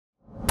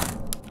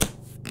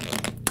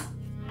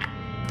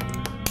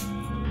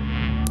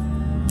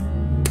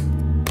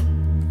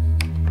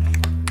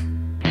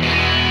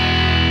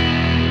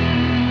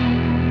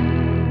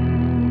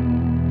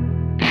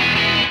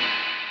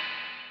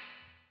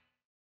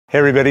Hey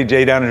everybody,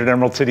 Jay down at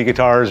Emerald City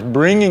Guitars,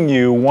 bringing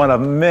you one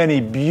of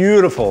many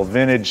beautiful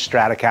vintage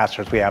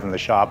Stratocasters we have in the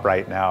shop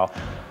right now.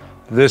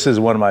 This is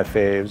one of my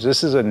faves.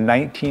 This is a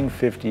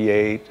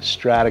 1958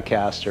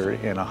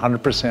 Stratocaster in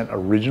 100%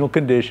 original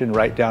condition,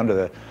 right down to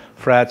the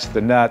frets,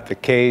 the nut, the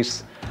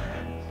case.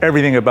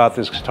 Everything about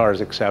this guitar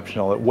is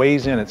exceptional. It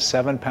weighs in at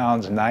 7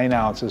 pounds, 9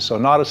 ounces, so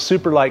not a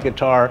super light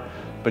guitar,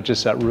 but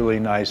just that really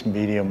nice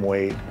medium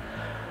weight.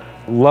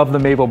 Love the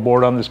maple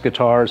board on this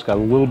guitar. It's got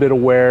a little bit of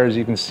wear, as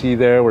you can see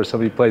there, where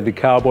somebody played the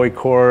cowboy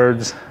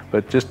chords,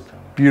 but just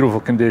beautiful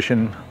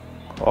condition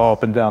all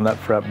up and down that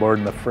fretboard,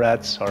 and the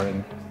frets are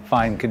in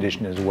fine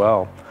condition as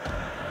well.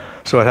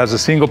 So it has a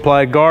single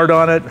ply guard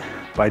on it.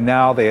 By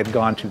now they had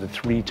gone to the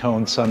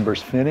 3-tone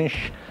sunburst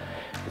finish.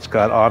 It's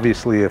got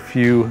obviously a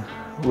few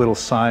little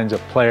signs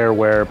of player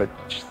wear, but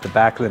the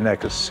back of the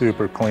neck is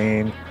super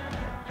clean.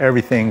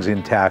 Everything's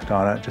intact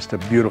on it. Just a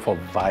beautiful,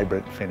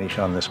 vibrant finish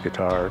on this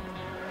guitar.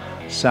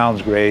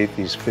 Sounds great.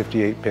 These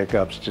 58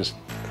 pickups just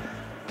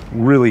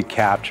really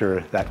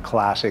capture that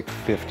classic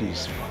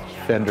 50s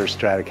Fender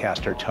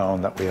Stratocaster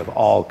tone that we have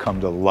all come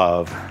to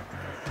love.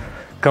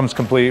 Comes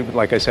complete,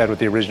 like I said, with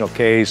the original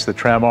case, the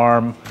trem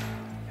arm.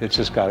 It's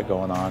just got it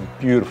going on.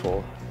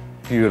 Beautiful,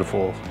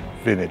 beautiful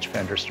vintage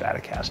Fender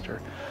Stratocaster.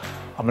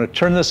 I'm going to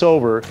turn this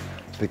over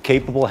to the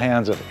capable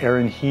hands of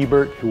Aaron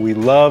Hiebert, who we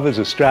love as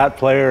a Strat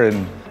player,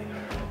 and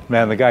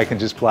man, the guy can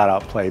just flat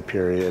out play,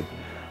 period.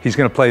 He's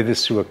going to play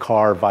this through a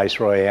Carr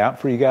Viceroy amp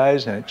for you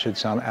guys, and it should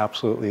sound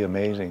absolutely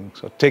amazing.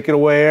 So take it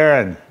away,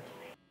 Aaron.